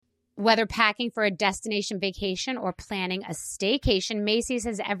Whether packing for a destination vacation or planning a staycation, Macy's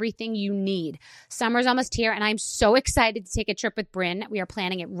has everything you need. Summer's almost here, and I'm so excited to take a trip with Bryn. We are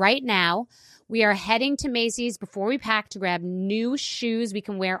planning it right now. We are heading to Macy's before we pack to grab new shoes we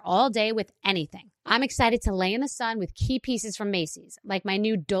can wear all day with anything. I'm excited to lay in the sun with key pieces from Macy's, like my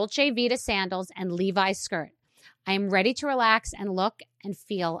new Dolce Vita sandals and Levi's skirt. I am ready to relax and look and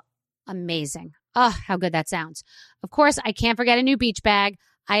feel amazing. Oh, how good that sounds. Of course, I can't forget a new beach bag.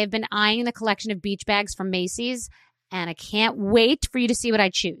 I have been eyeing the collection of beach bags from Macy's, and I can't wait for you to see what I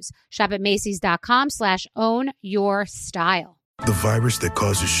choose. Shop at Macys.com/ownyourstyle. The virus that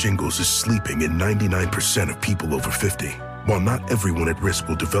causes shingles is sleeping in 99% of people over 50. While not everyone at risk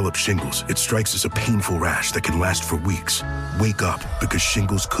will develop shingles, it strikes as a painful rash that can last for weeks. Wake up, because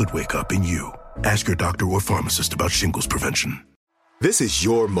shingles could wake up in you. Ask your doctor or pharmacist about shingles prevention. This is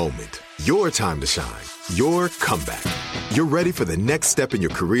your moment, your time to shine, your comeback. You're ready for the next step in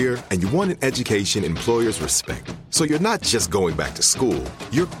your career, and you want an education employers respect. So you're not just going back to school,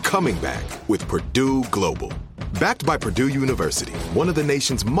 you're coming back with Purdue Global. Backed by Purdue University, one of the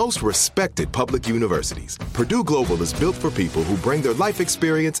nation's most respected public universities, Purdue Global is built for people who bring their life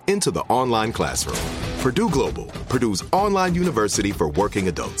experience into the online classroom. Purdue Global, Purdue's online university for working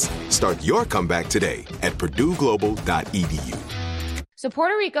adults. Start your comeback today at purdueglobal.edu. So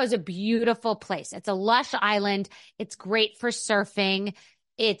Puerto Rico is a beautiful place. It's a lush island. It's great for surfing.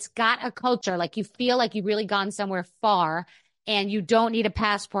 It's got a culture. Like, you feel like you've really gone somewhere far and you don't need a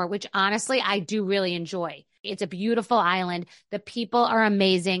passport, which honestly, I do really enjoy. It's a beautiful island. The people are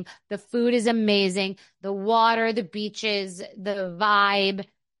amazing. The food is amazing. The water, the beaches, the vibe.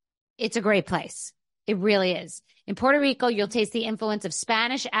 It's a great place. It really is. In Puerto Rico, you'll taste the influence of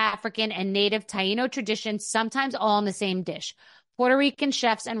Spanish, African, and native Taino traditions, sometimes all in the same dish. Puerto Rican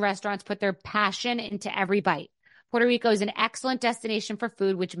chefs and restaurants put their passion into every bite. Puerto Rico is an excellent destination for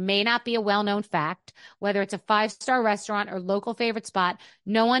food, which may not be a well-known fact. Whether it's a 5-star restaurant or local favorite spot,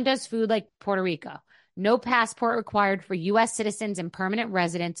 no one does food like Puerto Rico. No passport required for U.S. citizens and permanent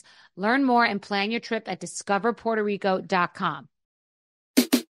residents. Learn more and plan your trip at discoverpuertorico.com.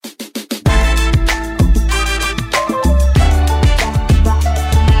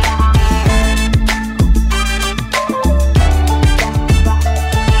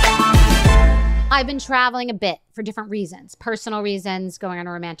 I've been traveling a bit for different reasons, personal reasons, going on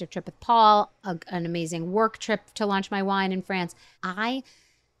a romantic trip with Paul, an amazing work trip to launch my wine in France. I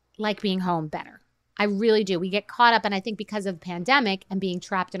like being home better. I really do. We get caught up, and I think because of the pandemic and being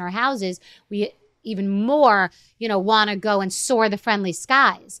trapped in our houses, we even more, want to go and soar the friendly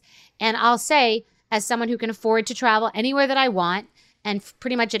skies. And I'll say, as someone who can afford to travel anywhere that I want and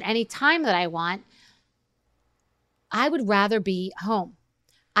pretty much at any time that I want, I would rather be home.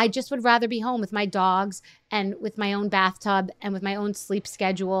 I just would rather be home with my dogs and with my own bathtub and with my own sleep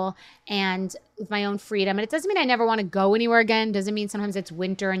schedule and with my own freedom. And it doesn't mean I never want to go anywhere again. It doesn't mean sometimes it's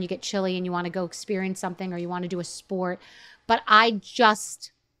winter and you get chilly and you want to go experience something or you want to do a sport. But I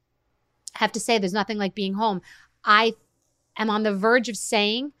just have to say there's nothing like being home. I am on the verge of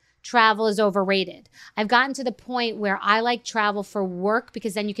saying travel is overrated. I've gotten to the point where I like travel for work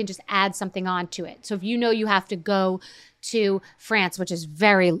because then you can just add something onto it. So if you have to go to France, which is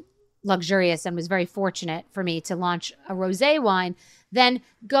very luxurious and was very fortunate for me to launch a rosé wine, then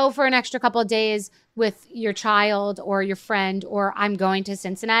go for an extra couple of days with your child or your friend, or I'm going to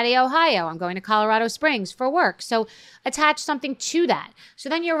Cincinnati, Ohio. I'm going to Colorado Springs for work. So attach something to that. So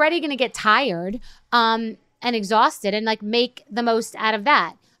then you're already going to get tired and exhausted and make the most out of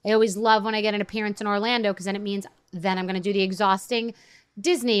that. I always love when I get an appearance in Orlando because then it means then I'm going to do the exhausting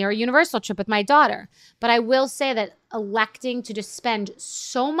Disney or Universal trip with my daughter. But I will say that electing to just spend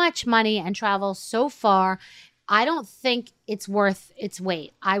so much money and travel so far, I don't think it's worth its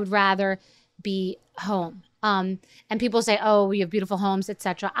weight. I would rather be home. And people say, oh, we have beautiful homes,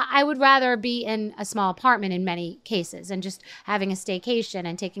 etc. I would rather be in a small apartment in many cases and just having a staycation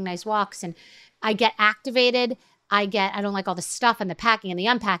and taking nice walks. And I get activated. I don't like all the stuff and the packing and the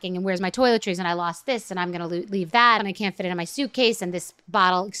unpacking and where's my toiletries and I lost this and I'm going to leave that and I can't fit it in my suitcase and this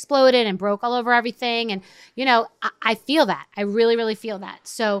bottle exploded and broke all over everything. And, I feel that. I really, really feel that.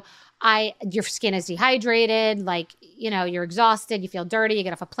 So your skin is dehydrated, you're exhausted, you feel dirty, you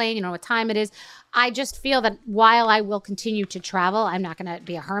get off a plane, you know what time it is. I just feel that while I will continue to travel, I'm not going to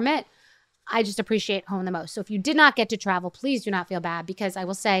be a hermit. I just appreciate home the most. So if you did not get to travel, please do not feel bad because I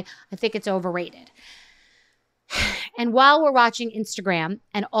will say, I think it's overrated. And while we're watching Instagram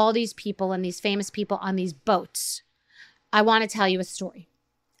and all these people and these famous people on these boats, I want to tell you a story.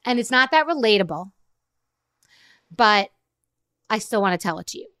 And it's not that relatable, but I still want to tell it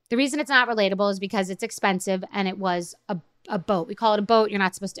to you. The reason it's not relatable is because it's expensive and it was a a boat. We call it a boat. You're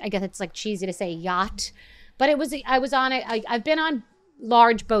not supposed to, I guess it's like cheesy to say yacht, but I've been on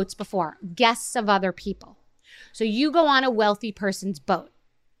large boats before, guests of other people. So you go on a wealthy person's boat.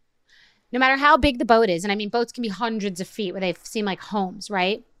 No matter how big the boat is, and I mean, boats can be hundreds of feet where they seem like homes,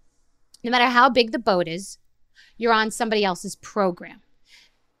 right? No matter how big the boat is, you're on somebody else's program.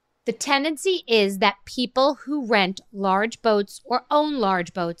 The tendency is that people who rent large boats or own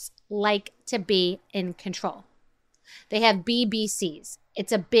large boats like to be in control. They have BBCs.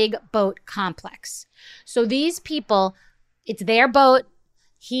 It's a big boat complex. So these people, it's their boat.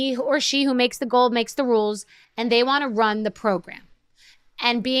 He or she who makes the goal makes the rules, and they want to run the program.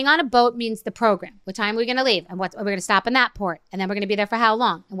 And being on a boat means the program. What time are we going to leave? And we're going to stop in that port. And then we're going to be there for how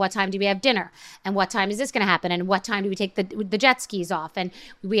long? And what time do we have dinner? And what time is this going to happen? And what time do we take the jet skis off? And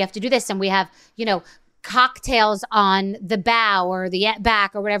we have to do this. And we have, cocktails on the bow or the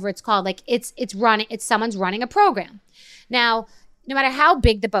back or whatever it's called. Like it's someone's running a program. Now, no matter how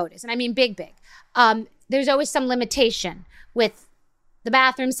big the boat is, and I mean big, there's always some limitation with the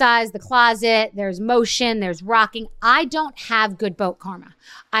bathroom size, the closet, there's motion, there's rocking. I don't have good boat karma.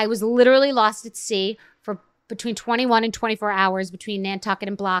 I was literally lost at sea for between 21 and 24 hours between Nantucket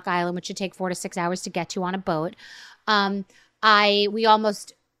and Block Island, which should take 4 to 6 hours to get to on a boat. We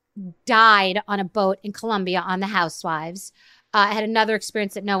almost died on a boat in Colombia on the Housewives. I had another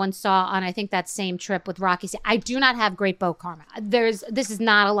experience that no one saw on, I think, that same trip with Rocky Sea. I do not have great boat karma. This is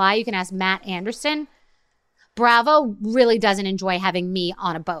not a lie. You can ask Matt Anderson. Bravo really doesn't enjoy having me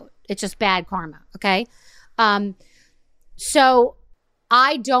on a boat. It's just bad karma, okay? So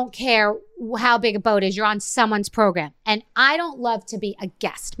I don't care how big a boat is. You're on someone's program. And I don't love to be a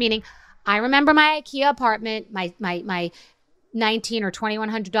guest, meaning I remember my IKEA apartment, my $1,900 or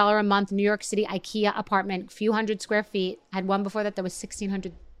 $2,100 a month New York City IKEA apartment, a few hundred square feet. I had one before that was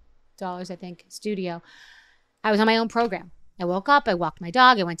 $1,600, I think, studio. I was on my own program. I woke up, I walked my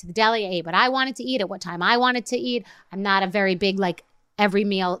dog, I went to the deli, I ate what I wanted to eat at what time I wanted to eat. I'm not a very big, every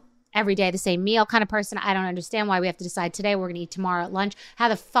meal, every day the same meal kind of person. I don't understand why we have to decide today we're going to eat tomorrow at lunch. How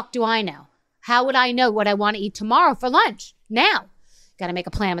the fuck do I know? How would I know what I want to eat tomorrow for lunch? Now, got to make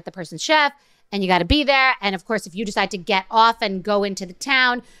a plan with the person's chef, and you got to be there. And of course, if you decide to get off and go into the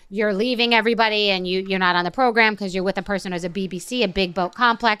town, you're leaving everybody and you're not on the program because you're with a person who's a BBC, a big boat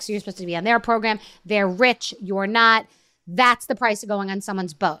complex. So you're supposed to be on their program. They're rich, you're not. That's the price of going on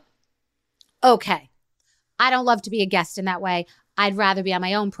someone's boat. Okay. I don't love to be a guest in that way. I'd rather be on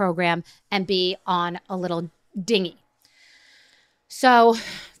my own program and be on a little dinghy. So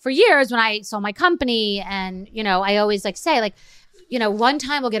for years when I sold my company and, I always say one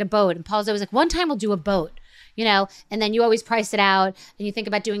time we'll get a boat. And Paul's always like, one time we'll do a boat, and then you always price it out and you think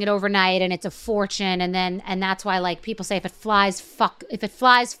about doing it overnight and it's a fortune. And that's why people say if it flies,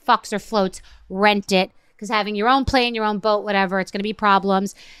 fucks or floats, rent it. Because having your own plane, your own boat, whatever, it's going to be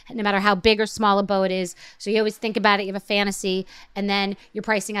problems, no matter how big or small a boat is. So you always think about it, you have a fantasy, and then you're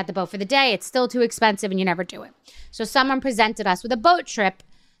pricing out the boat for the day. It's still too expensive, and you never do it. So someone presented us with a boat trip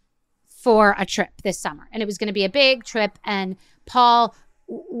for a trip this summer. And it was going to be a big trip, and Paul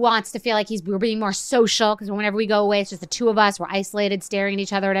wants to feel like we're being more social because whenever we go away, it's just the two of us. We're isolated, staring at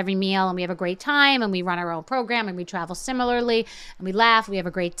each other at every meal, and we have a great time, and we run our own program, and we travel similarly, and we laugh. We have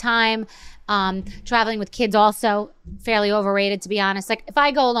a great time. Traveling with kids also fairly overrated, to be honest. If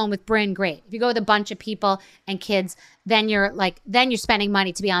I go alone with Bryn, great. If you go with a bunch of people and kids, then you're spending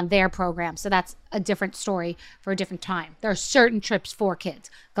money to be on their program. So that's a different story for a different time. There are certain trips for kids.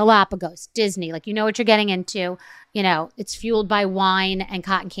 Galapagos, Disney, you know what you're getting into. It's fueled by wine and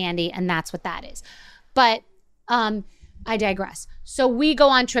cotton candy, and that's what that is. But I digress. So we go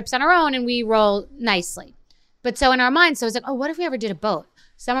on trips on our own and we roll nicely. But so in our minds, so it's like, oh, what if we ever did a boat?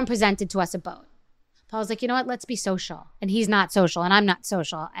 Someone presented to us a boat. Paul's like, you know what? Let's be social. And he's not social and I'm not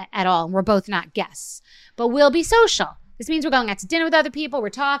social at all. And we're both not guests, but we'll be social. This means we're going out to dinner with other people. We're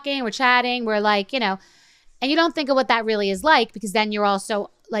talking, we're chatting. We're and you don't think of what that really is like because then you're also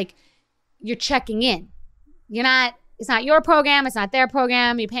you're checking in. It's not your program. It's not their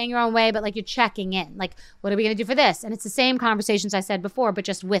program. You're paying your own way, but you're checking in. What are we going to do for this? And it's the same conversations I said before, but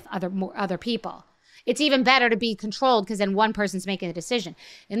just with other people. It's even better to be controlled because then one person's making the decision.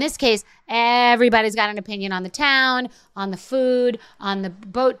 In this case, everybody's got an opinion on the town, on the food, on the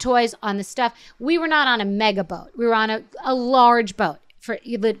boat toys, on the stuff. We were not on a mega boat. We were on a large boat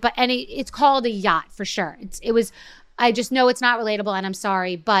it's called a yacht for sure. I just know it's not relatable and I'm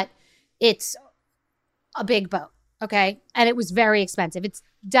sorry, but it's a big boat. Okay. And it was very expensive. It's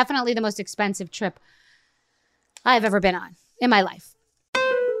definitely the most expensive trip I've ever been on in my life.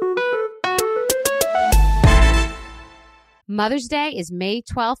 Mother's Day is May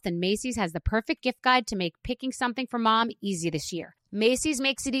 12th, and Macy's has the perfect gift guide to make picking something for mom easy this year. Macy's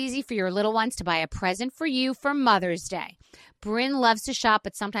makes it easy for your little ones to buy a present for you for Mother's Day. Bryn loves to shop,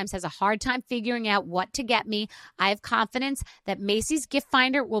 but sometimes has a hard time figuring out what to get me. I have confidence that Macy's Gift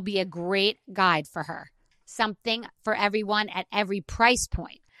Finder will be a great guide for her. Something for everyone at every price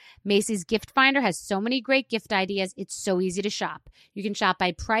point. Macy's Gift Finder has so many great gift ideas, it's so easy to shop. You can shop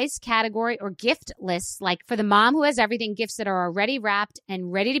by price, category, or gift lists, like for the mom who has everything, gifts that are already wrapped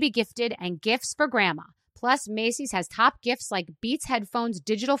and ready to be gifted, and gifts for grandma. Plus, Macy's has top gifts like Beats headphones,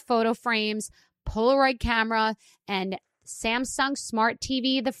 digital photo frames, Polaroid camera, and Samsung Smart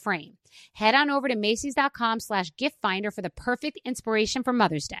TV, the frame. Head on over to Macys.com/gift finder for the perfect inspiration for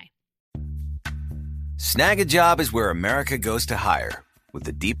Mother's Day. Snag a Job is where America goes to hire, with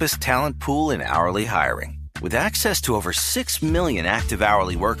the deepest talent pool in hourly hiring. With access to over 6 million active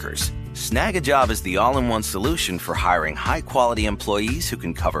hourly workers, Snag a Job is the all-in-one solution for hiring high-quality employees who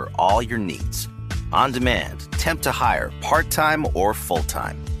can cover all your needs. On demand, temp to hire, part-time or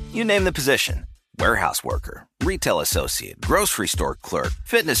full-time. You name the position. Warehouse worker, retail associate, grocery store clerk,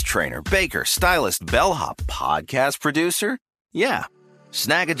 fitness trainer, baker, stylist, bellhop, podcast producer. Yeah,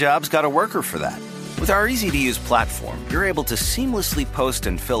 Snag a Job's got a worker for that. With our easy-to-use platform, you're able to seamlessly post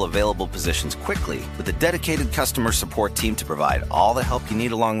and fill available positions quickly with a dedicated customer support team to provide all the help you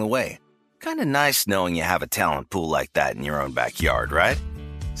need along the way. Kind of nice knowing you have a talent pool like that in your own backyard, right?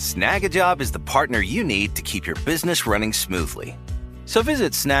 Snag a Job is the partner you need to keep your business running smoothly. So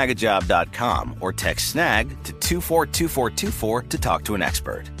visit snagajob.com or text snag to 242424 to talk to an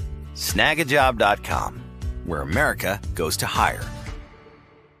expert. Snagajob.com, where America goes to hire.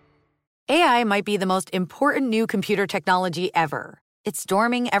 AI might be the most important new computer technology ever. It's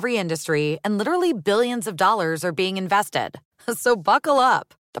storming every industry, and literally billions of dollars are being invested. So buckle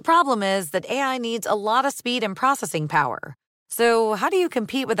up. The problem is that AI needs a lot of speed and processing power. So how do you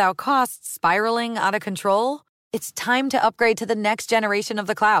compete without costs spiraling out of control? It's time to upgrade to the next generation of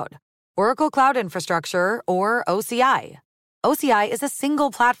the cloud. Oracle Cloud Infrastructure, or OCI. OCI is a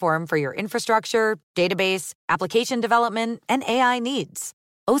single platform for your infrastructure, database, application development, and AI needs.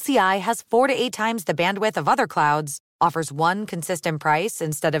 OCI has 4 to 8 times the bandwidth of other clouds, offers one consistent price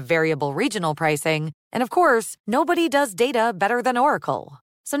instead of variable regional pricing, and of course, nobody does data better than Oracle.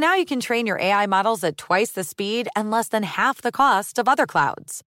 So now you can train your AI models at twice the speed and less than half the cost of other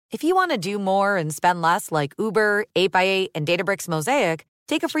clouds. If you want to do more and spend less like Uber, 8x8, and Databricks Mosaic,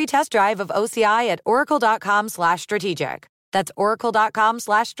 take a free test drive of OCI at oracle.com/strategic. That's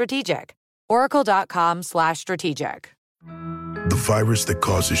oracle.com/strategic. Oracle.com/strategic. The virus that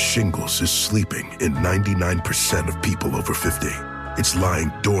causes shingles is sleeping in 99% of people over 50. It's lying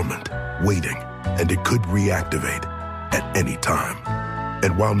dormant, waiting, and it could reactivate at any time.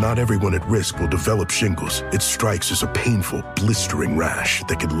 And while not everyone at risk will develop shingles, it strikes as a painful, blistering rash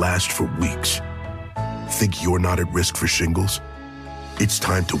that can last for weeks. Think you're not at risk for shingles? It's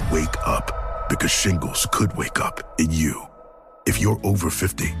time to wake up, because shingles could wake up in you. If you're over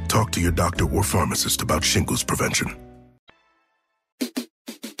 50, talk to your doctor or pharmacist about shingles prevention.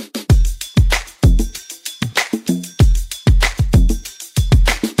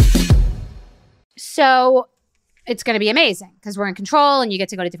 So it's going to be amazing because we're in control and you get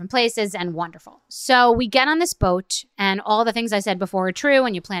to go to different places and wonderful. So we get on this boat and all the things I said before are true,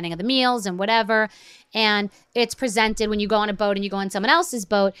 and you're planning the meals and whatever. And it's presented when you go on a boat and you go on someone else's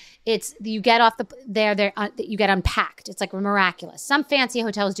boat. It's you get off you get unpacked. It's like miraculous. Some fancy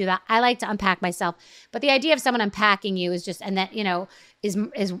hotels do that. I like to unpack myself, but the idea of someone unpacking you is just, and that, is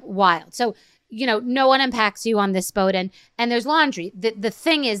wild. So, no one unpacks you on this boat, and there's laundry. The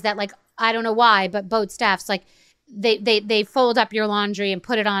thing is that, like, I don't know why, but boat staffs, like, they fold up your laundry and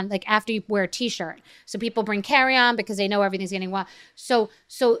put it on, like, after you wear a t-shirt. So people bring carry-on because they know everything's getting wild. So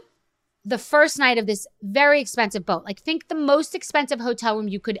the first night of this very expensive boat, like, think the most expensive hotel room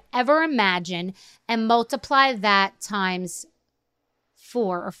you could ever imagine and multiply that times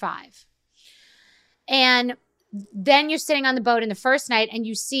 4 or 5. And then you're sitting on the boat in the first night and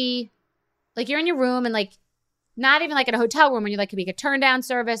you see, like, you're in your room and, like, not even like at a hotel room when you, like, could be a turn down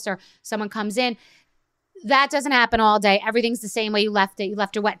service or someone comes in. That doesn't happen all day. Everything's the same way you left it. You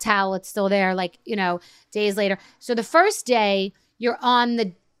left your wet towel. It's still there, like, days later. So the first day you're on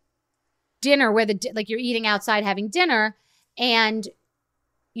the dinner where you're eating outside having dinner, and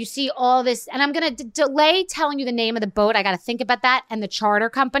you see all this, and I'm going to delay telling you the name of the boat. I got to think about that, and the charter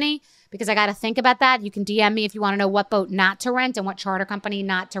company, because I got to think about that. You can DM me if you want to know what boat not to rent and what charter company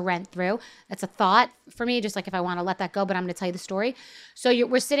not to rent through. That's a thought for me, just like if I want to let that go, but I'm going to tell you the story. So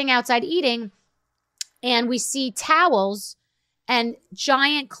we're sitting outside eating, and we see towels and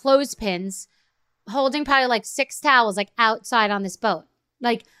giant clothespins holding probably like 6 towels like outside on this boat.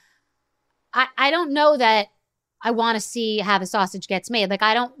 Like, I don't know that I want to see how the sausage gets made. Like,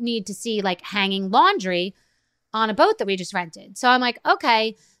 I don't need to see like hanging laundry on a boat that we just rented. So I'm like,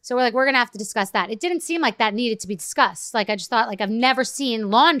 okay. So we're going to have to discuss that. It didn't seem like that needed to be discussed. Like, I just thought, like, I've never seen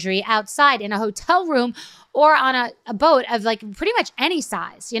laundry outside in a hotel room or on a boat of like pretty much any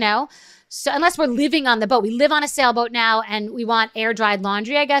size, you know? So unless we're living on the boat, we live on a sailboat now and we want air dried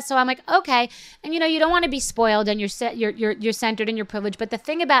laundry, I guess. So I'm like, okay. And you know, you don't want to be spoiled and you're centered in your privilege. But the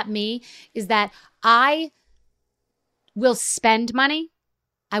thing about me is that I will spend money.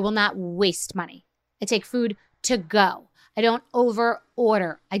 I will not waste money. I take food to go. I don't over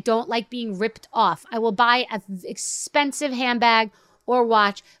order. I don't like being ripped off. I will buy an expensive handbag or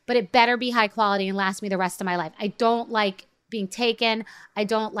watch, but it better be high quality and last me the rest of my life. I don't like being taken. I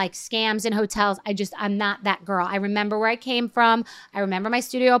don't like scams in hotels. I'm not that girl. I remember where I came from. I remember my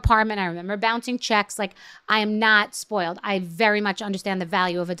studio apartment. I remember bouncing checks. Like, I am not spoiled. I very much understand the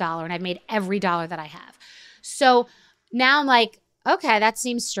value of $1 and I've made every dollar that I have. So now I'm like, okay, that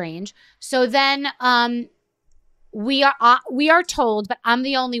seems strange. So then we are told, but I'm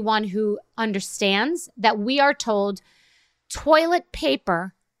the only one who understands that we are told toilet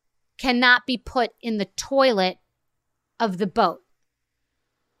paper cannot be put in the toilet of the boat.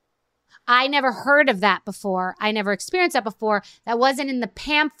 I never heard of that before. I never experienced that before. That wasn't in the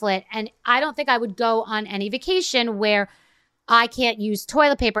pamphlet. And I don't think I would go on any vacation where I can't use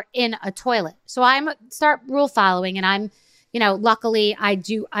toilet paper in a toilet. So I'm start rule following, and I'm, you know, luckily I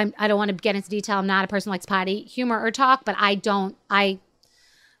don't want to get into detail. I'm not a person who likes potty humor or talk, but I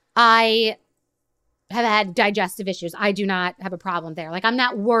have had digestive issues. I do not have a problem there. Like, I'm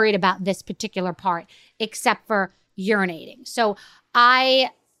not worried about this particular part except for urinating. So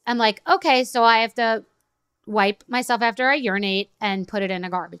I am like, okay, so I have to wipe myself after I urinate and put it in a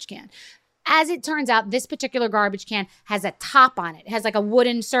garbage can. As it turns out, this particular garbage can has a top on it. It has like a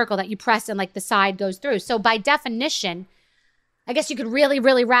wooden circle that you press and like the side goes through. So by definition, I guess you could really,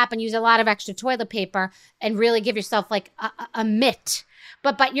 really wrap and use a lot of extra toilet paper and really give yourself like a mitt.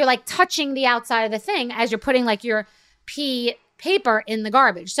 But you're like touching the outside of the thing as you're putting like your pee paper in the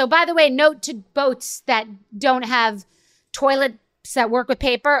garbage. So by the way, note to boats that don't have toilets that work with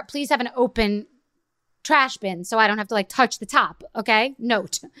paper, please have an open trash bin so I don't have to like touch the top. Okay.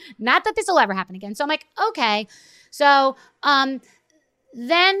 Note, not that this will ever happen again. So I'm like, okay. So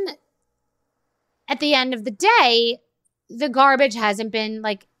then at the end of the day, the garbage hasn't been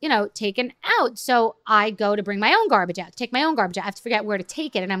like, you know, taken out. So I go to bring my own garbage out, take my own garbage out. I have to figure out where to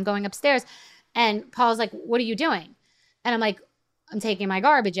take it. And I'm going upstairs and Paul's like, what are you doing? And I'm like, I'm taking my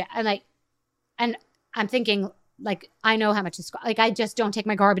garbage out. And I'm thinking, like, I know how much this, like, I just don't take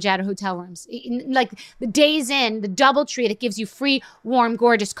my garbage out of hotel rooms. Like, the Days Inn, the DoubleTree that gives you free, warm,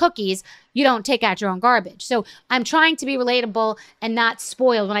 gorgeous cookies, you don't take out your own garbage. So I'm trying to be relatable and not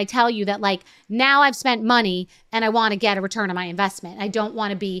spoiled when I tell you that, like, now I've spent money and I want to get a return on my investment. I don't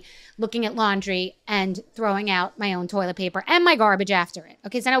want to be looking at laundry and throwing out my own toilet paper and my garbage after it.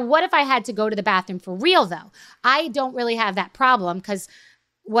 Okay, so now what if I had to go to the bathroom for real, though? I don't really have that problem because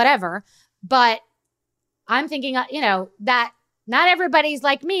whatever, but I'm thinking, you know, that not everybody's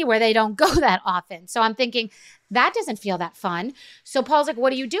like me where they don't go that often. So I'm thinking that doesn't feel that fun. So Paul's like,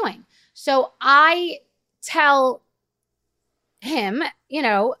 what are you doing? So I tell him, you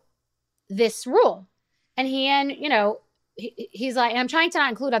know, this rule. And he's like, and I'm trying to not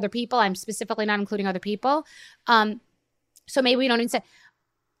include other people. I'm specifically not including other people. So maybe we don't even say,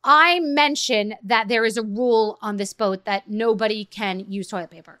 I mention that there is a rule on this boat that nobody can use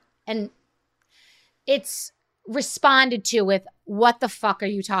toilet paper. And it's responded to with, what the fuck are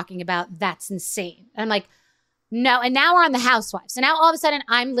you talking about? That's insane. And I'm like, no. And now we're on the Housewives. So now all of a sudden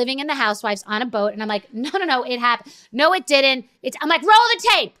I'm living in the Housewives on a boat. And I'm like, no, it happened. No, it didn't. I'm like, roll the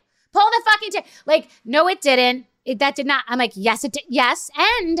tape. Pull the fucking tape. Like, no, it didn't. That did not. I'm like, yes, it did. Yes.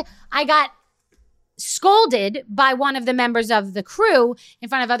 And I got scolded by one of the members of the crew in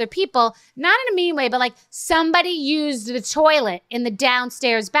front of other people, not in a mean way, but like somebody used the toilet in the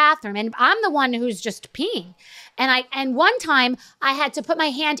downstairs bathroom and I'm the one who's just peeing. And one time I had to put my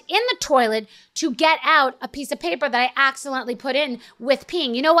hand in the toilet to get out a piece of paper that I accidentally put in with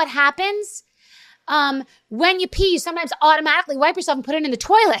peeing. You know what happens? When you pee, you sometimes automatically wipe yourself and put it in the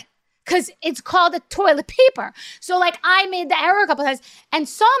toilet, because it's called a toilet paper. So like I made the error a couple of times and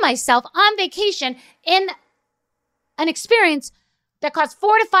saw myself on vacation in an experience that cost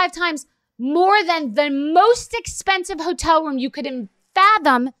 4 to 5 times more than the most expensive hotel room you could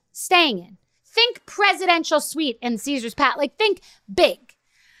fathom staying in. Think presidential suite in Caesar's Palace. Like, think big.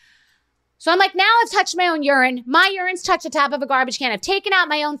 So I'm like, now I've touched my own urine. My urine's touched the top of a garbage can. I've taken out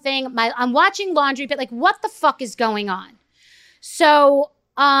my own thing. I'm watching laundry, but like, what the fuck is going on? So,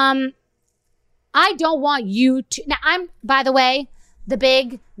 I don't want you to. Now, by the way, the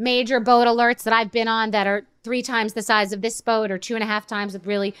big major boat alerts that I've been on that are 3 times the size of this boat or 2.5 times with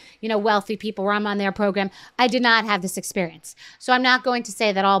really, wealthy people where I'm on their program, I did not have this experience. So I'm not going to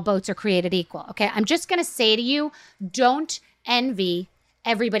say that all boats are created equal. Okay. I'm just going to say to you, don't envy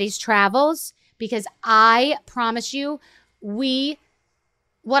everybody's travels, because I promise you, what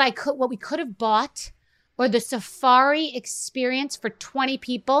we could have bought, or the safari experience for 20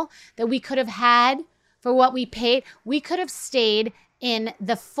 people that we could have had for what we paid, we could have stayed in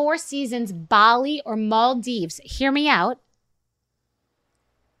the Four Seasons Bali or Maldives, hear me out,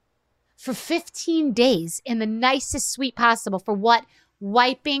 for 15 days in the nicest suite possible for what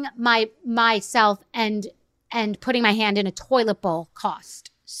wiping myself and putting my hand in a toilet bowl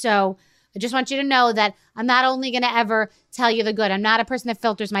cost. So I just want you to know that I'm not only going to ever tell you the good. I'm not a person that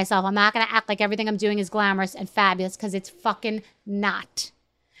filters myself. I'm not going to act like everything I'm doing is glamorous and fabulous, because it's fucking not.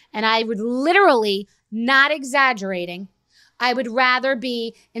 And I would literally, not exaggerating, I would rather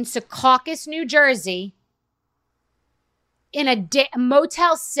be in Secaucus, New Jersey in a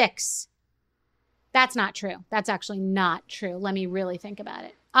Motel 6. That's not true. That's actually not true. Let me really think about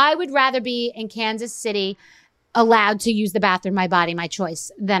it. I would rather be in Kansas City, allowed to use the bathroom, my body, my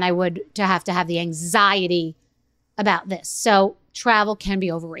choice, than I would to have the anxiety about this. So travel can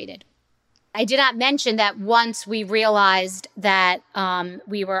be overrated. I did not mention that once we realized that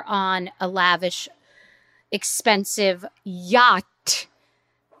we were on a lavish, expensive yacht,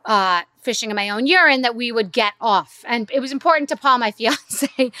 fishing in my own urine, that we would get off. And it was important to Paul, my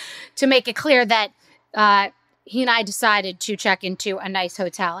fiance, to make it clear that he and I decided to check into a nice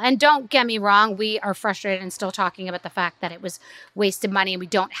hotel. And don't get me wrong, we are frustrated and still talking about the fact that it was wasted money and we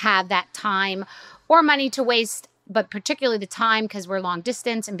don't have that time or money to waste, but particularly the time, because we're long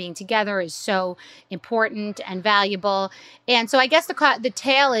distance and being together is so important and valuable. And so I guess the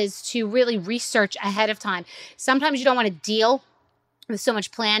tale is to really research ahead of time. Sometimes you don't want to deal with so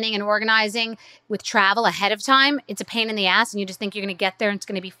much planning and organizing with travel ahead of time. It's a pain in the ass, and you just think you're going to get there and it's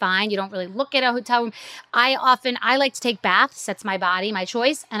going to be fine. You don't really look at a hotel room. I like to take baths. That's my body, my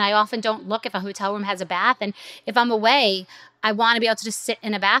choice. And I often don't look if a hotel room has a bath. And if I'm away, I want to be able to just sit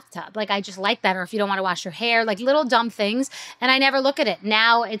in a bathtub. Like, I just like that. Or if you don't want to wash your hair, like little dumb things. And I never look at it.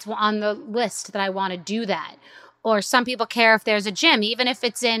 Now it's on the list that I want to do that. Or some people care if there's a gym, even if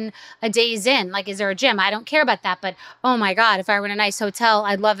it's in a Days Inn. Like, is there a gym? I don't care about that. But, oh my God, if I were in a nice hotel,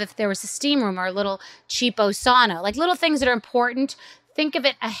 I'd love if there was a steam room or a little cheapo sauna. Like, little things that are important. Think of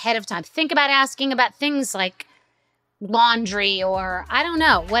it ahead of time. Think about asking about things like laundry, or I don't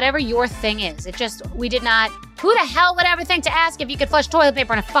know, whatever your thing is. We did not, who the hell would ever think to ask if you could flush toilet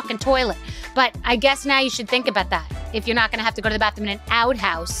paper in a fucking toilet? But I guess now you should think about that if you're not going to have to go to the bathroom in an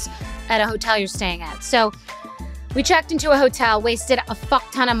outhouse at a hotel you're staying at. So we checked into a hotel, wasted a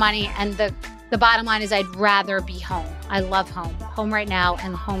fuck ton of money, and the bottom line is I'd rather be home. I love home. Home right now,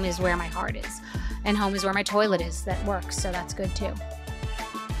 and home is where my heart is. And home is where my toilet is that works, so that's good too.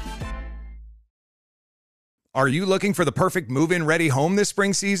 Are you looking for the perfect move-in ready home this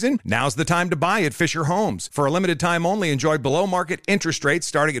spring season? Now's the time to buy at Fisher Homes. For a limited time only, enjoy below-market interest rates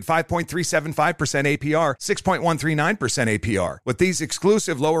starting at 5.375% APR, 6.139% APR. With these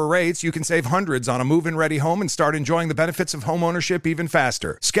exclusive lower rates, you can save hundreds on a move-in ready home and start enjoying the benefits of home ownership even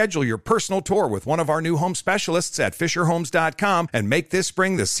faster. Schedule your personal tour with one of our new home specialists at FisherHomes.com and make this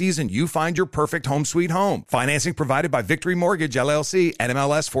spring the season you find your perfect home sweet home. Financing provided by Victory Mortgage, LLC,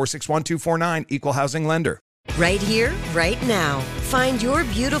 NMLS 461249, Equal Housing Lender. Right here, right now. Find your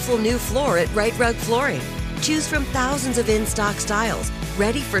beautiful new floor at Right Rug Flooring. Choose from thousands of in-stock styles,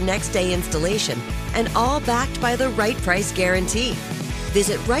 ready for next day installation, and all backed by the right price guarantee.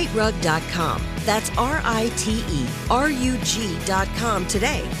 Visit rightrug.com. That's RITERUG.com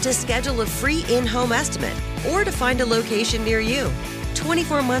today to schedule a free in-home estimate or to find a location near you.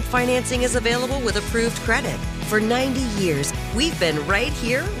 24-month financing is available with approved credit. For 90 years, we've been right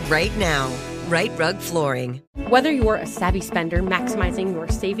here, right now. Right Rug Flooring. Whether you're a savvy spender maximizing your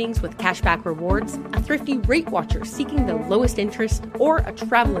savings with cashback rewards, a thrifty rate watcher seeking the lowest interest, or a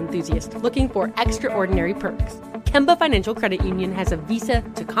travel enthusiast looking for extraordinary perks, Kemba Financial Credit Union has a visa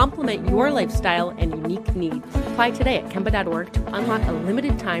to complement your lifestyle and unique needs. Apply today at Kemba.org to unlock a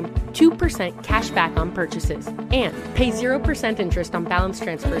limited time 2% cash back on purchases and pay 0% interest on balance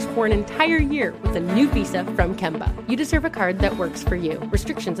transfers for an entire year with a new visa from Kemba. You deserve a card that works for you.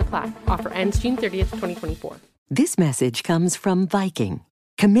 Restrictions apply. Offer ends June 30th, 2024. This message comes from Viking,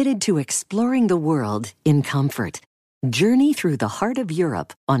 committed to exploring the world in comfort. Journey through the heart of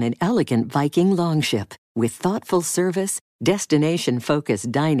Europe on an elegant Viking longship with thoughtful service,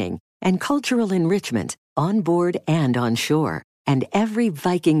 destination-focused dining, and cultural enrichment on board and on shore. And every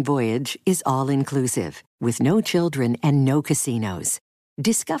Viking voyage is all-inclusive, with no children and no casinos.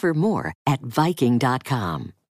 Discover more at Viking.com.